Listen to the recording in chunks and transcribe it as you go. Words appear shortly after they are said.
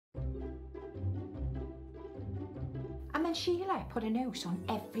when Sheila put a note on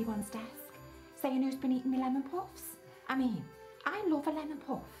everyone's desk saying who's been eating my lemon puffs. I mean, I love a lemon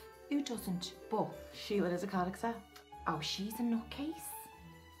puff. Who doesn't? But Sheila is a character. Oh, she's a nutcase.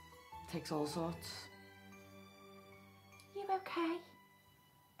 Takes all sorts. You okay?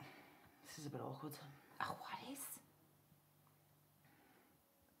 This is a bit awkward. Oh, what is?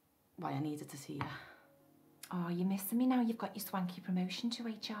 Why I needed to see you. Oh, you're missing me now you've got your swanky promotion to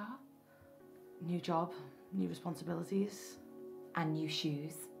HR. New job, new responsibilities. And new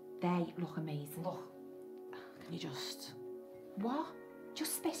shoes. They look amazing. Look, can you just... What?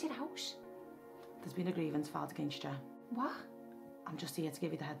 Just spit it out. There's been a grievance filed against you. What? I'm just here to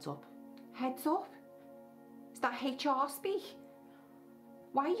give you the heads up. Heads up? Is that HR speak?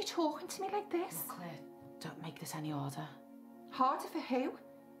 Why are you talking to me like this? Look, Claire, don't make this any harder. Harder for who?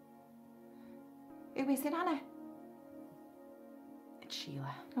 Who is it, Anna? It's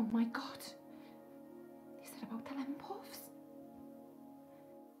Sheila. Oh my God. Is it about the lemon puffs?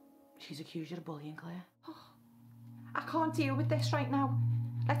 She's accused you of bullying, Claire. Oh, I can't deal with this right now.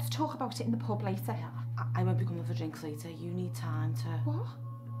 Let's talk about it in the pub later. I won't be coming for drinks later. You need time to... What?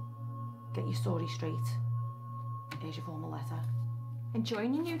 Get your story straight. Here's your formal letter.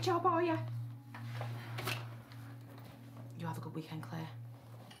 Enjoying your new job, are you? You have a good weekend, Claire.